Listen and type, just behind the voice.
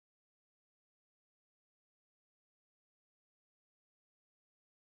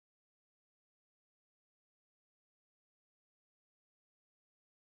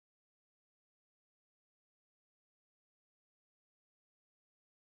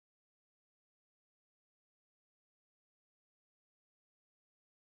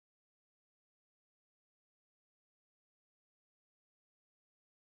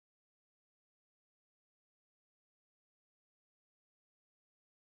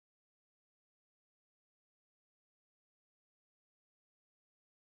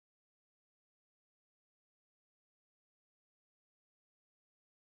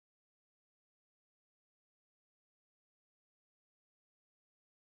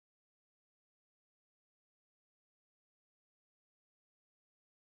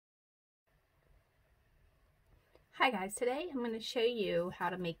Hi guys, today I'm going to show you how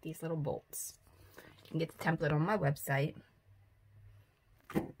to make these little bolts. You can get the template on my website.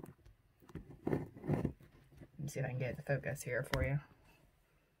 Let me see if I can get the focus here for you.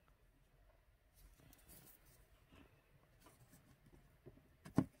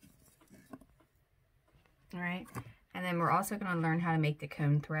 Alright, and then we're also going to learn how to make the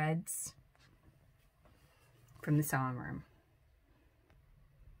cone threads from the sewing room.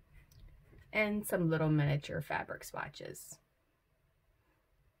 And some little miniature fabric swatches.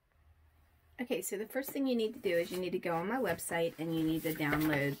 Okay, so the first thing you need to do is you need to go on my website and you need to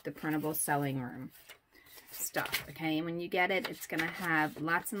download the printable sewing room stuff, okay? And when you get it, it's going to have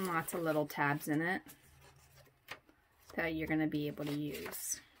lots and lots of little tabs in it that you're going to be able to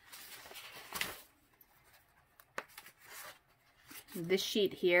use. This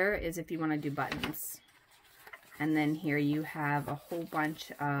sheet here is if you want to do buttons. And then here you have a whole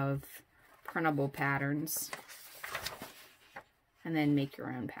bunch of printable patterns, and then make your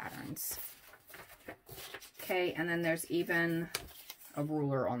own patterns. Okay, and then there's even a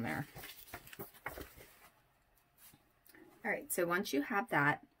ruler on there. Alright, so once you have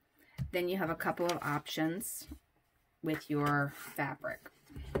that, then you have a couple of options with your fabric.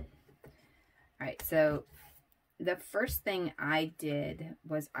 Alright, so the first thing I did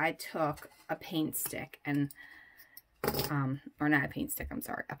was I took a paint stick and or not a paint stick, I'm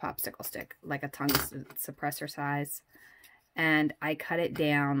sorry, a popsicle stick, like a tungsten suppressor size, and I cut it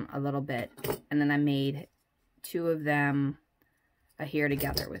down a little bit, and then I made two of them adhere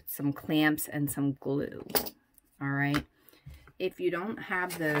together with some clamps and some glue. Alright, if you don't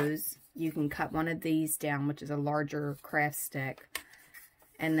have those, you can cut one of these down, which is a larger craft stick,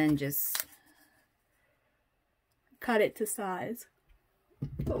 and then just cut it to size.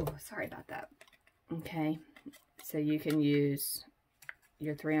 Oh, sorry about that. Okay, so you can use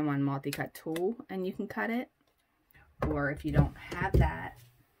your 3-in-1 multi-cut tool and you can cut it. Or if you don't have that,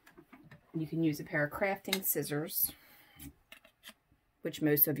 you can use a pair of crafting scissors, which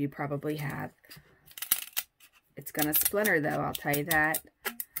most of you probably have. It's going to splinter though, I'll tell you that.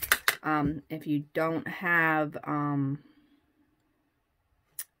 If you don't have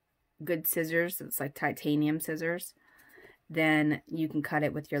good scissors, it's like titanium scissors, then you can cut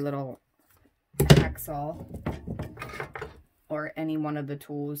it with your little hacksaw or any one of the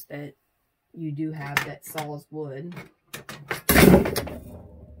tools that you do have that saws wood.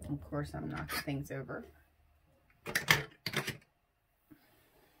 Of course, I'm knocking things over.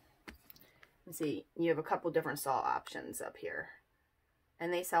 Let's see, you have a couple different saw options up here,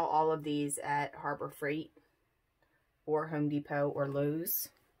 and they sell all of these at Harbor Freight or Home Depot or Lowe's.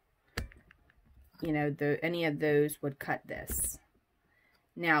 You know, any of those would cut this.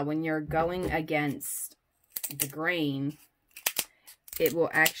 Now, when you're going against the grain, it will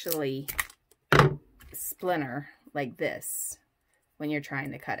actually splinter like this when you're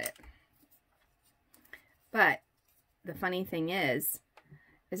trying to cut it. But the funny thing is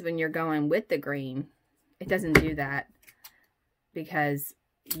when you're going with the grain, it doesn't do that because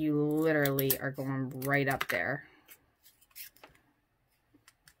you literally are going right up there.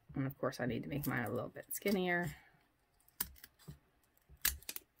 And of course, I need to make mine a little bit skinnier.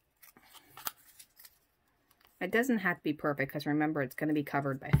 It doesn't have to be perfect because remember, it's going to be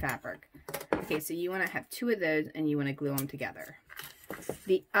covered by fabric. Okay, so you want to have two of those and you want to glue them together.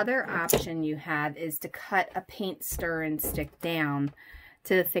 The other option you have is to cut a paint stir and stick down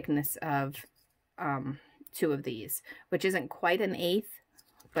to the thickness of two of these, which isn't quite an eighth,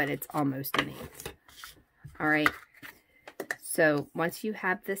 but it's almost an eighth. All right, so once you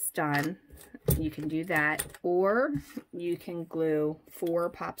have this done, you can do that, or you can glue 4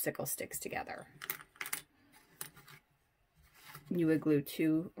 popsicle sticks together. You would glue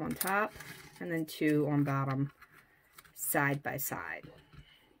 2 on top and then 2 on bottom, side by side.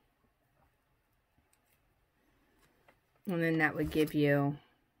 And then that would give you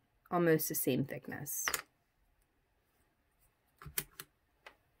almost the same thickness.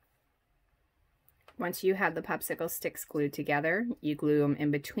 Once you have the popsicle sticks glued together, you glue them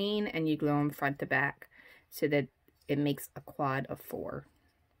in between and you glue them front to back so that it makes a quad of 4.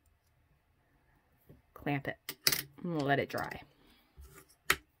 Clamp it and we'll let it dry.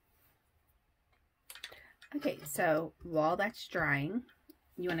 Okay, so while that's drying,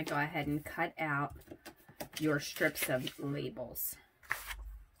 you want to go ahead and cut out your strips of labels.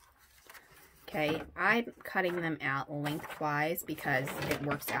 Okay, I'm cutting them out lengthwise because it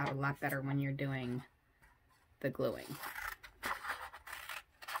works out a lot better when you're doing the gluing.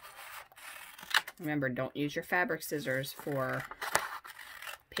 Remember, don't use your fabric scissors for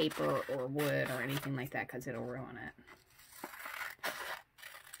paper or wood or anything like that because it'll ruin it.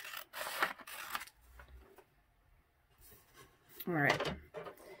 All right.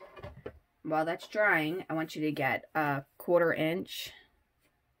 While that's drying, I want you to get a 1/4 inch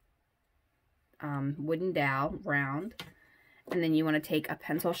wooden dowel, round, and then you want to take a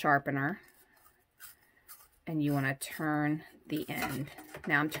pencil sharpener and you want to turn the end.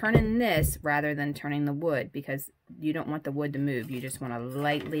 Now I'm turning this rather than turning the wood because you don't want the wood to move. You just want to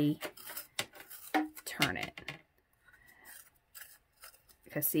lightly turn it.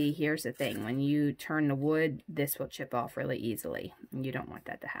 Because see, here's the thing. When you turn the wood, this will chip off really easily. And you don't want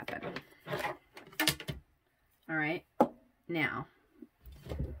that to happen. Alright, now,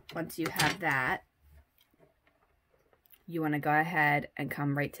 once you have that, you want to go ahead and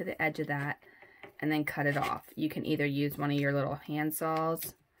come right to the edge of that and then cut it off. You can either use one of your little hand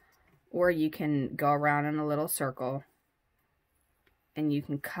saws, or you can go around in a little circle and you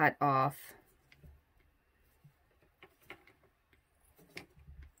can cut off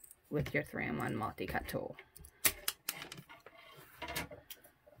with your 3-in-1 multi-cut tool,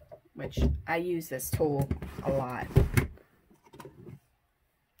 which I use this tool a lot.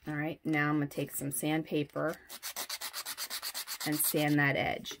 Alright, now I'm going to take some sandpaper and sand that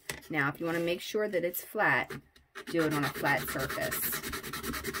edge. Now, if you want to make sure that it's flat, do it on a flat surface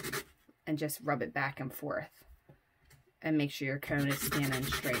and just rub it back and forth and make sure your cone is standing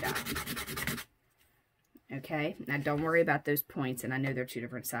straight up. Okay, now don't worry about those points, and I know they're 2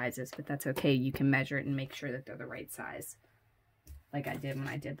 different sizes, but that's okay. You can measure it and make sure that they're the right size, like I did when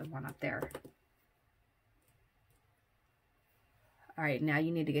I did the one up there. Alright, now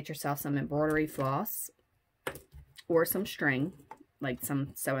you need to get yourself some embroidery floss or some string, like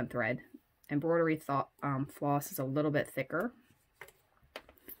some sewing thread. Embroidery floss is a little bit thicker,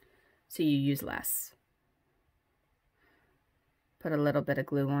 so you use less. Put a little bit of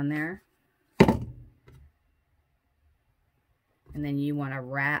glue on there. And then you want to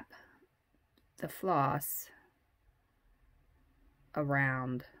wrap the floss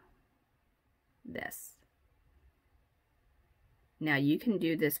around this. Now you can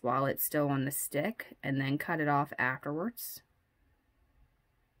do this while it's still on the stick and then cut it off afterwards.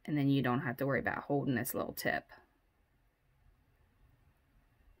 And then you don't have to worry about holding this little tip.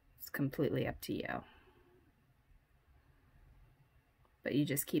 It's completely up to you. But you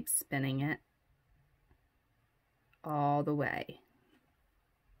just keep spinning it all the way.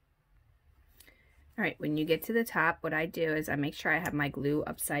 Alright, when you get to the top, what I do is I make sure I have my glue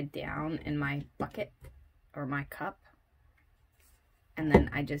upside down in my bucket or my cup. And then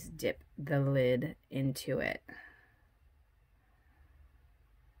I just dip the lid into it.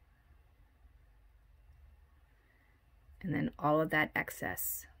 And then all of that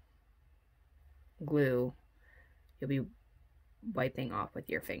excess glue you'll be wiping off with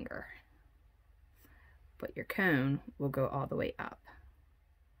your finger. But your cone will go all the way up.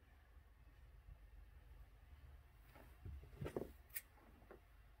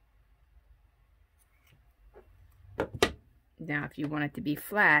 Now, if you want it to be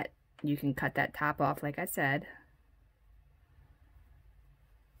flat, you can cut that top off like I said,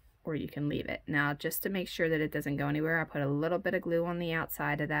 or you can leave it. Now, just to make sure that it doesn't go anywhere, I put a little bit of glue on the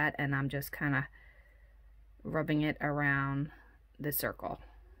outside of that, and I'm just kind of rubbing it around the circle.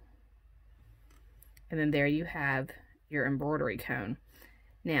 And then there you have your embroidery cone.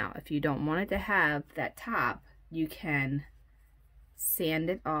 Now, if you don't want it to have that top, you can sand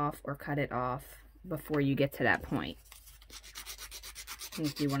it off or cut it off before you get to that point.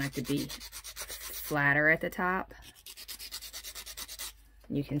 If you want it to be flatter at the top,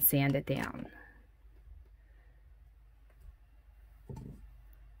 you can sand it down.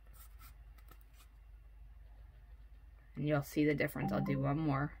 And you'll see the difference. I'll do one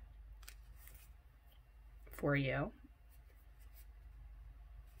more for you.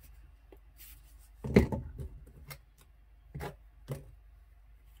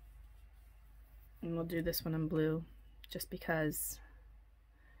 And we'll do this one in blue just because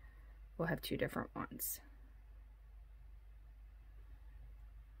we'll have 2 different ones.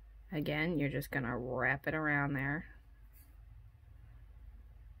 Again, you're just going to wrap it around there.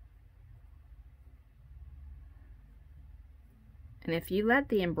 And if you let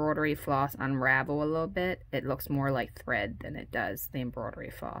the embroidery floss unravel a little bit, it looks more like thread than it does the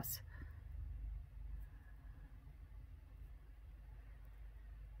embroidery floss.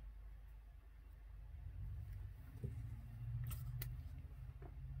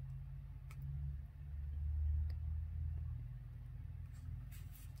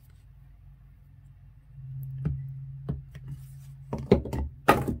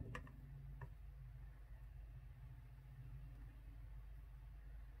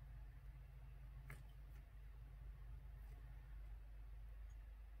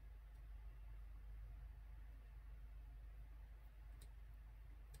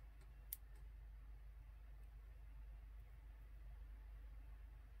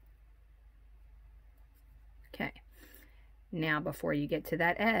 Okay. Now, before you get to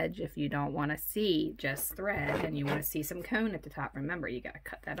that edge, if you don't want to see just thread and you want to see some cone at the top, remember, you got to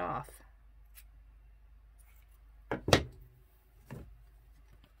cut that off.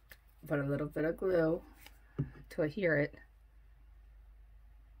 Put a little bit of glue to adhere it.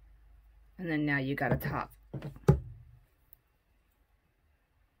 And then now you got a top.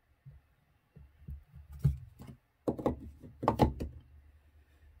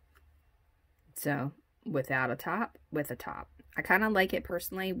 So, without a top, with a top. I kind of like it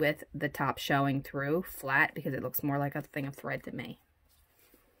personally with the top showing through flat because it looks more like a thing of thread to me.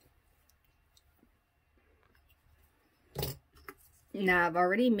 Now, I've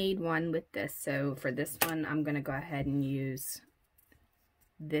already made one with this, so for this one, I'm going to go ahead and use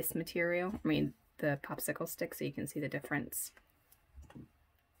this material. I mean, the popsicle stick, so you can see the difference.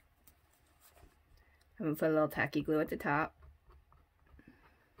 I'm going to put a little tacky glue at the top.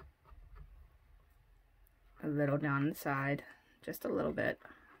 A little down the side, just a little bit,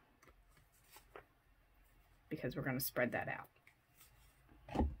 because we're going to spread that out.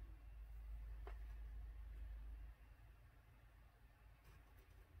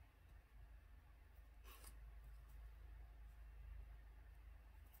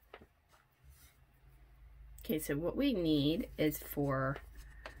 Okay, so what we need is for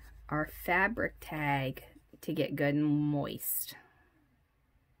our fabric tag to get good and moist.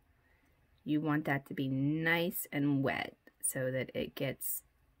 You want that to be nice and wet so that it gets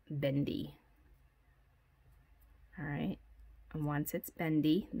bendy. All right, and once it's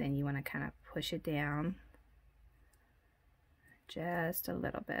bendy, then you want to kind of push it down just a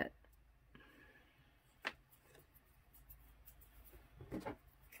little bit.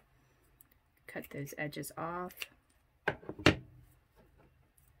 Cut those edges off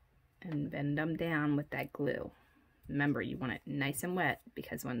and bend them down with that glue. Remember, you want it nice and wet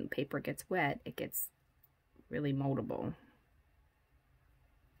because when the paper gets wet, it gets really moldable.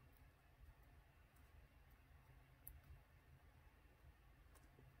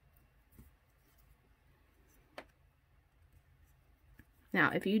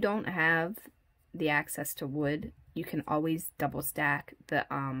 Now, if you don't have the access to wood, you can always double stack the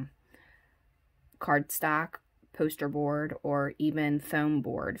cardstock, poster board, or even foam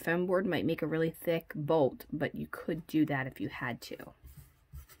board. Foam board might make a really thick bolt, but you could do that if you had to.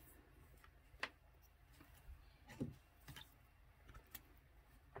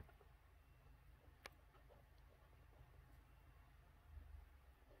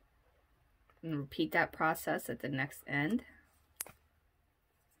 And repeat that process at the next end.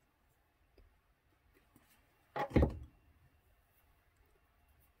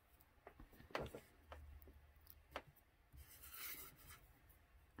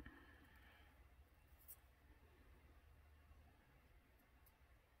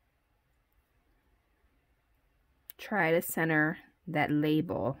 Try to center that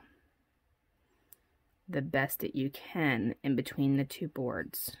label the best that you can in between the two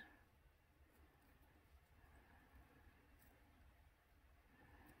boards.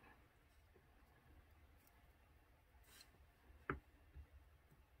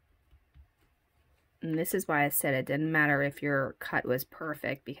 And this is why I said it didn't matter if your cut was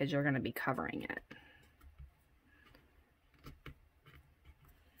perfect because you're going to be covering it.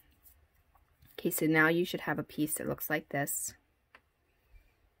 Okay, so now you should have a piece that looks like this.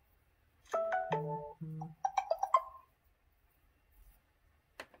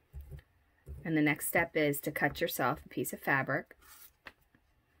 And the next step is to cut yourself a piece of fabric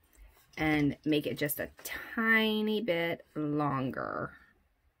and make it just a tiny bit longer.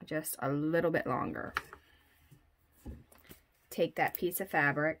 Just a little bit longer. Take that piece of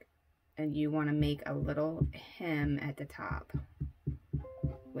fabric and you want to make a little hem at the top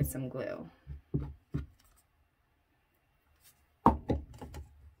with some glue.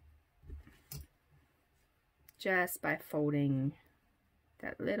 Just by folding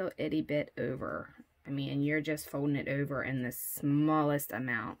that little itty bit over. I mean, and you're just folding it over in the smallest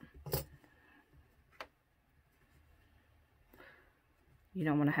amount. You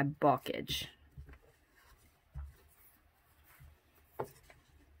don't want to have bulkage.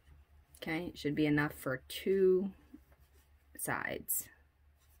 Okay, it should be enough for 2 sides.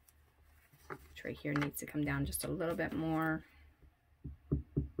 Which right here needs to come down just a little bit more.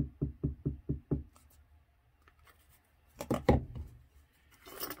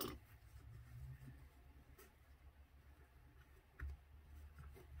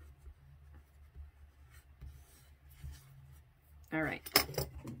 All right,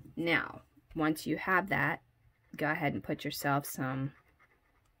 now, once you have that, go ahead and put yourself some,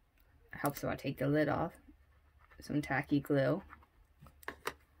 helps when I take the lid off, some tacky glue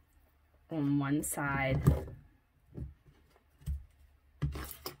on one side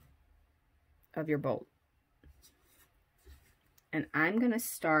of your bolt. And I'm going to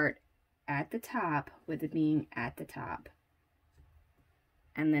start at the top with it being at the top,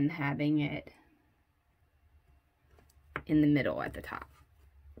 and then having it in the middle at the top.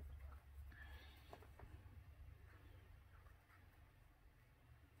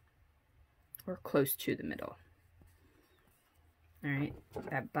 Or close to the middle. All right,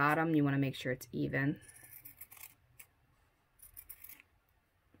 that bottom, you want to make sure it's even.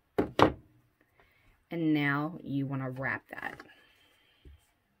 And now you want to wrap that.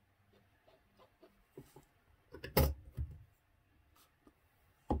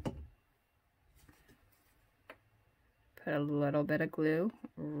 Put a little bit of glue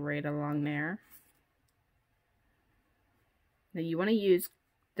right along there. Now you want to use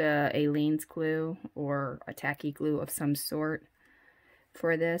the Aleene's glue or a tacky glue of some sort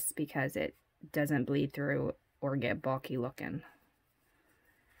for this because it doesn't bleed through or get bulky looking.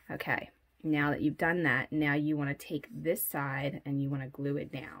 Okay, now that you've done that, now you want to take this side and you want to glue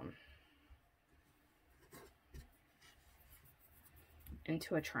it down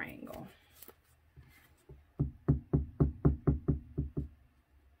into a triangle.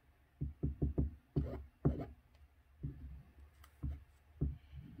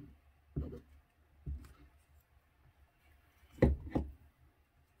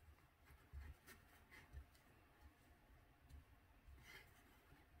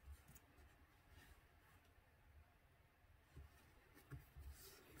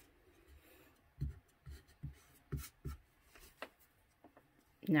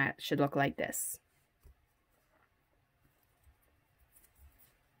 Now it should look like this.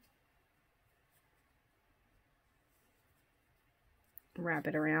 Wrap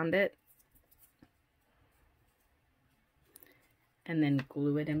it around it. And then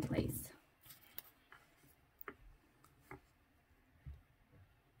glue it in place.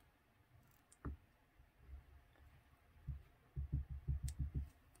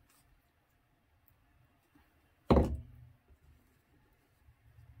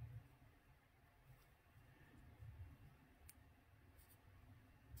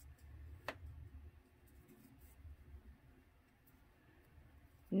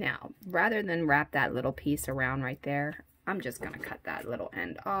 Now, rather than wrap that little piece around right there, I'm just going to cut that little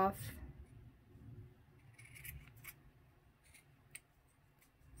end off.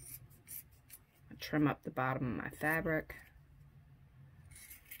 Trim up the bottom of my fabric.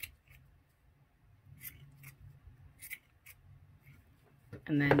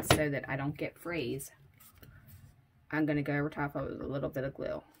 And then so that I don't get frays, I'm going to go over top of it with a little bit of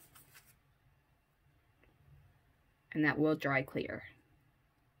glue. And that will dry clear.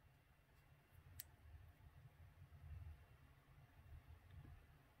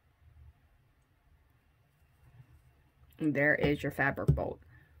 And there is your fabric bolt.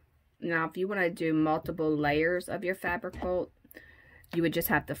 Now, if you want to do multiple layers of your fabric bolt, you would just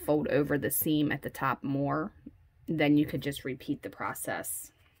have to fold over the seam at the top more. Then you could just repeat the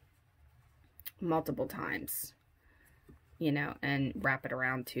process multiple times, you know, and wrap it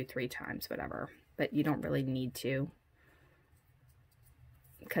around 2-3 times, whatever. But you don't really need to,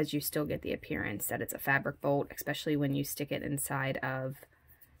 because you still get the appearance that it's a fabric bolt, especially when you stick it inside of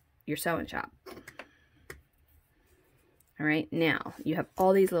your sewing shop. All right, now you have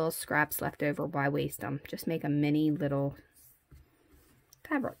all these little scraps left over. Why waste them? Just make a mini little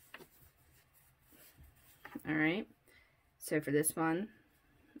fabric. All right, so for this one,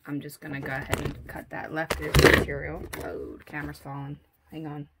 I'm just going to go ahead and cut that leftover material. Oh, the camera's falling. Hang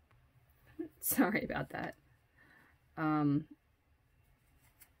on. Sorry about that. All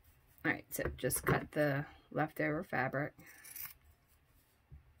right, so just cut the leftover fabric.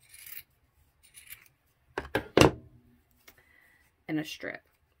 In a strip.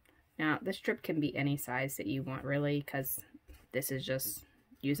 Now, the strip can be any size that you want, really, because this is just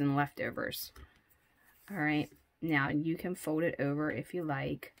using leftovers. All right, now you can fold it over if you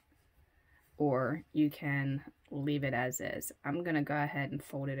like, or you can leave it as is. I'm gonna go ahead and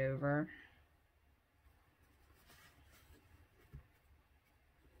fold it over.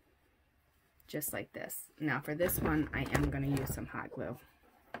 Just like this. Now, for this one, I am gonna use some hot glue.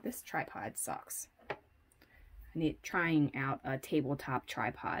 This tripod sucks. I need trying out a tabletop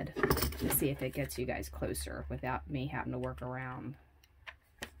tripod to see if it gets you guys closer without me having to work around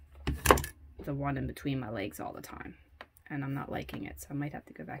the one in between my legs all the time. And I'm not liking it, so I might have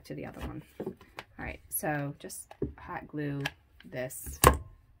to go back to the other one. Alright, so just hot glue this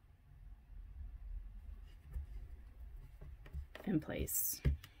in place.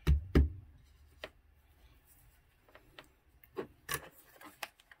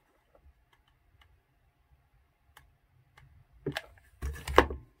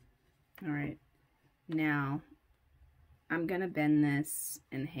 All right, Now, I'm going to bend this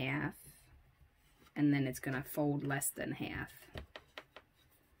in half, and then it's going to fold less than half.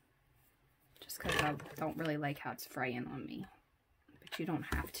 Just because I don't really like how it's fraying on me. But you don't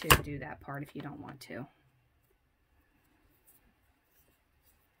have to do that part if you don't want to.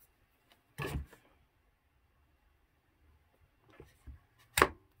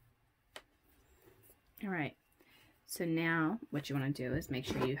 Alright, so now what you want to do is make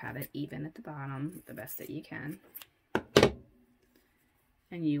sure you have it even at the bottom, the best that you can.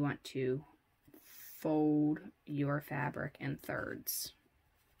 And you want to fold your fabric in thirds.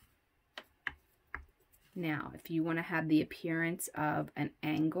 Now, if you want to have the appearance of an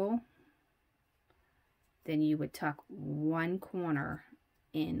angle, then you would tuck one corner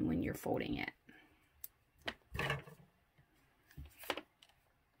in when you're folding it.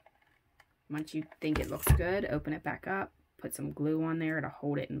 Once you think it looks good, open it back up, put some glue on there to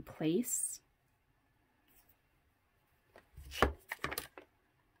hold it in place.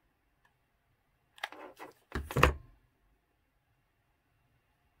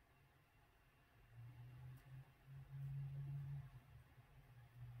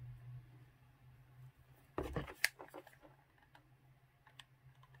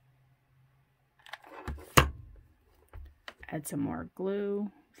 Add some more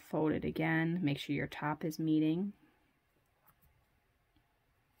glue, fold it again, make sure your top is meeting.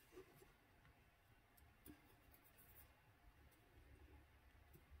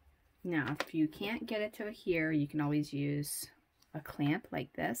 Now, if you can't get it to here, you can always use a clamp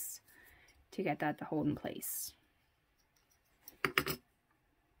like this to get that to hold in place.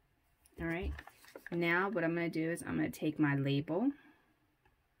 All right, now what I'm going to do is I'm going to take my label.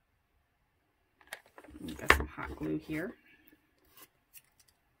 I've got some hot glue here.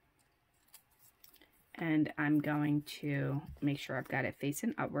 And I'm going to make sure I've got it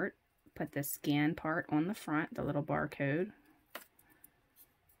facing upward. Put the scan part on the front, the little barcode.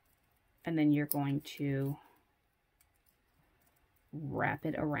 And then you're going to wrap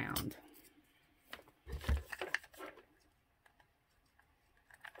it around.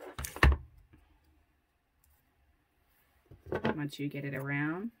 Once you get it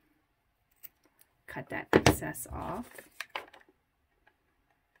around, cut that excess off.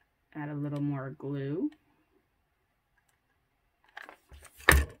 Add a little more glue.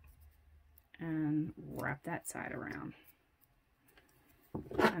 And wrap that side around.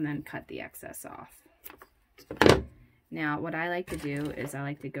 And then cut the excess off. Now, what I like to do is I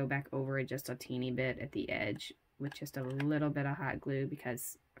like to go back over it just a teeny bit at the edge with just a little bit of hot glue,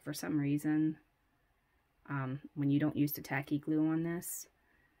 because for some reason, when you don't use the tacky glue on this,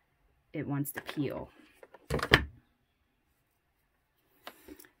 it wants to peel.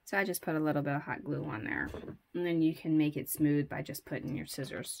 So I just put a little bit of hot glue on there. And then you can make it smooth by just putting your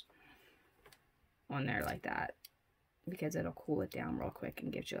scissors on there like that, because it'll cool it down real quick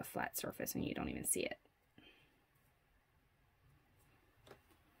and gives you a flat surface and you don't even see it.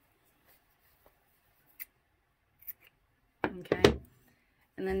 Okay,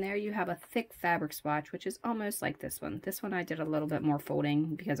 and then there you have a thick fabric swatch, which is almost like this one. This one I did a little bit more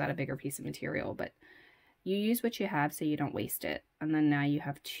folding because I had a bigger piece of material, but you use what you have so you don't waste it. And then now you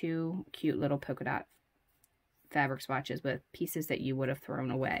have two cute little polka dot fabric swatches with pieces that you would have thrown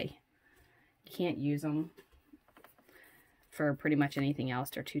away. You can't use them for pretty much anything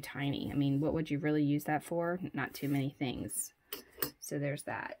else. They're too tiny. I mean, what would you really use that for? Not too many things. So there's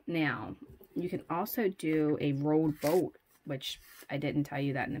that. Now, you can also do a rolled bolt, which I didn't tell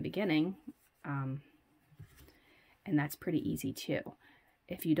you that in the beginning. And that's pretty easy too.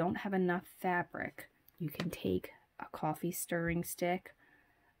 If you don't have enough fabric, you can take a coffee stirring stick,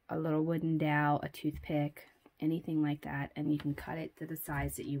 a little wooden dowel, a toothpick, anything like that, and you can cut it to the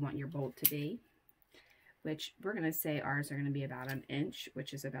size that you want your bolt to be, which we're going to say ours are going to be about 1 inch,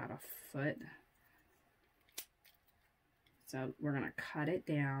 which is about 1 foot. So we're going to cut it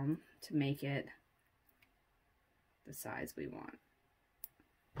down to make it the size we want.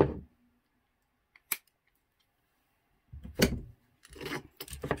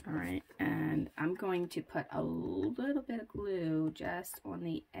 All right, and I'm going to put a little bit of glue just on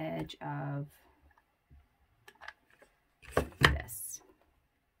the edge of this.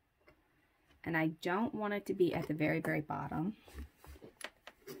 And I don't want it to be at the very, very bottom.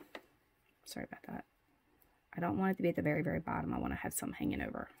 Sorry about that. I don't want it to be at the very, very bottom. I want to have some hanging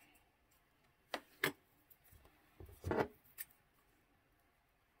over.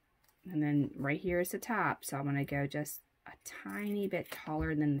 And then right here is the top, so I'm going to go just a tiny bit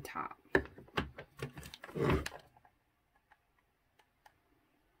taller than the top.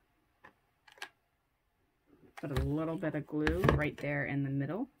 Put a little bit of glue right there in the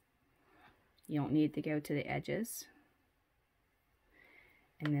middle. You don't need to go to the edges.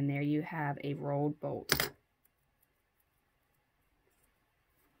 And then there you have a rolled bolt.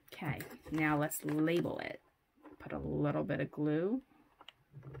 Okay, now let's label it. Put a little bit of glue.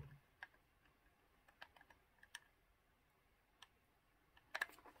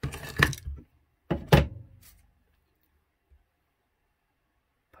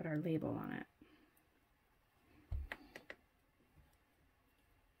 Put our label on it.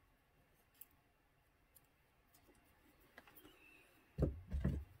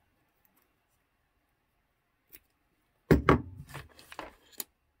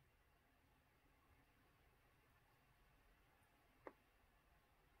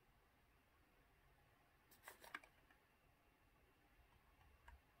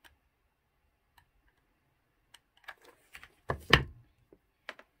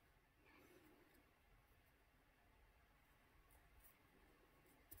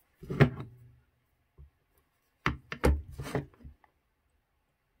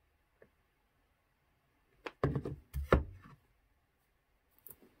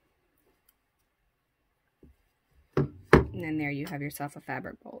 And then there you have yourself a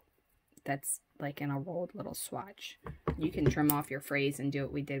fabric bolt that's like in a rolled little swatch. You can trim off your phrase and do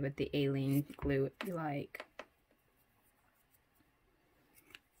what we did with the alien glue if you like.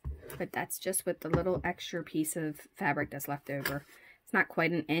 But that's just with the little extra piece of fabric that's left over. It's not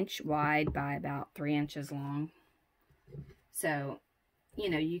quite an inch wide by about 3 inches long. So, you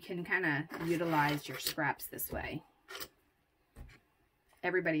know, you can kind of utilize your scraps this way.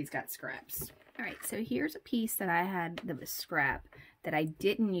 Everybody's got scraps. All right, so here's a piece that I had that was scrap that I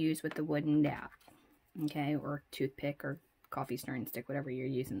didn't use with the wooden dowel, okay, or toothpick or coffee stirring stick, whatever you're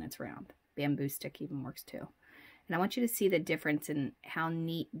using that's round. Bamboo stick even works too. And I want you to see the difference in how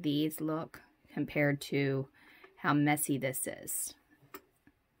neat these look compared to how messy this is.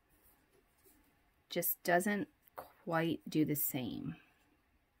 Just doesn't quite do the same.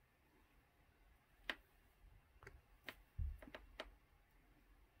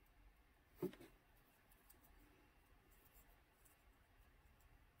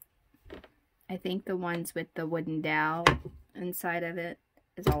 I think the ones with the wooden dowel inside of it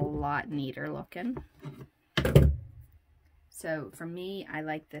is a lot neater looking. So for me, I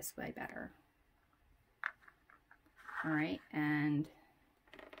like this way better. All right, and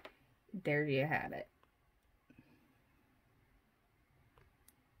there you have it.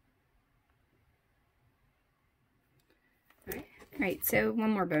 All right, so one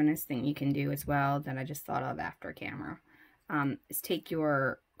more bonus thing you can do as well that I just thought of after camera is take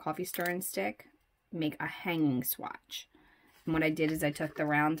your coffee stirring stick, make a hanging swatch. And what I did is I took the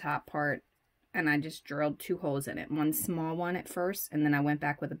round top part and I just drilled 2 holes in it. One small one at first, and then I went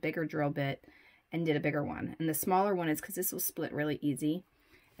back with a bigger drill bit and did a bigger one. And the smaller one is because this will split really easy.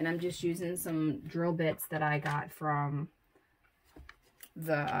 And I'm just using some drill bits that I got from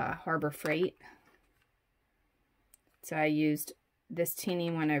the Harbor Freight. So I used this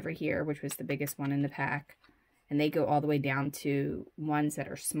teeny one over here, which was the biggest one in the pack. And they go all the way down to ones that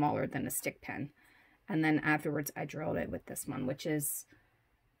are smaller than a stick pen. And then afterwards I drilled it with this one, which is,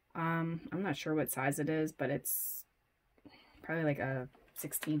 I'm not sure what size it is, but it's probably like a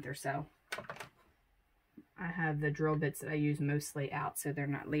 16th or so. I have the drill bits that I use mostly out, so they're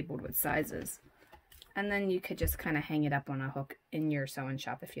not labeled with sizes. And then you could just kind of hang it up on a hook in your sewing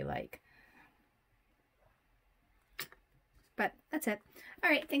shop if you like. But that's it. All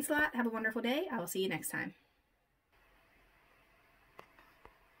right, thanks a lot. Have a wonderful day. I will see you next time.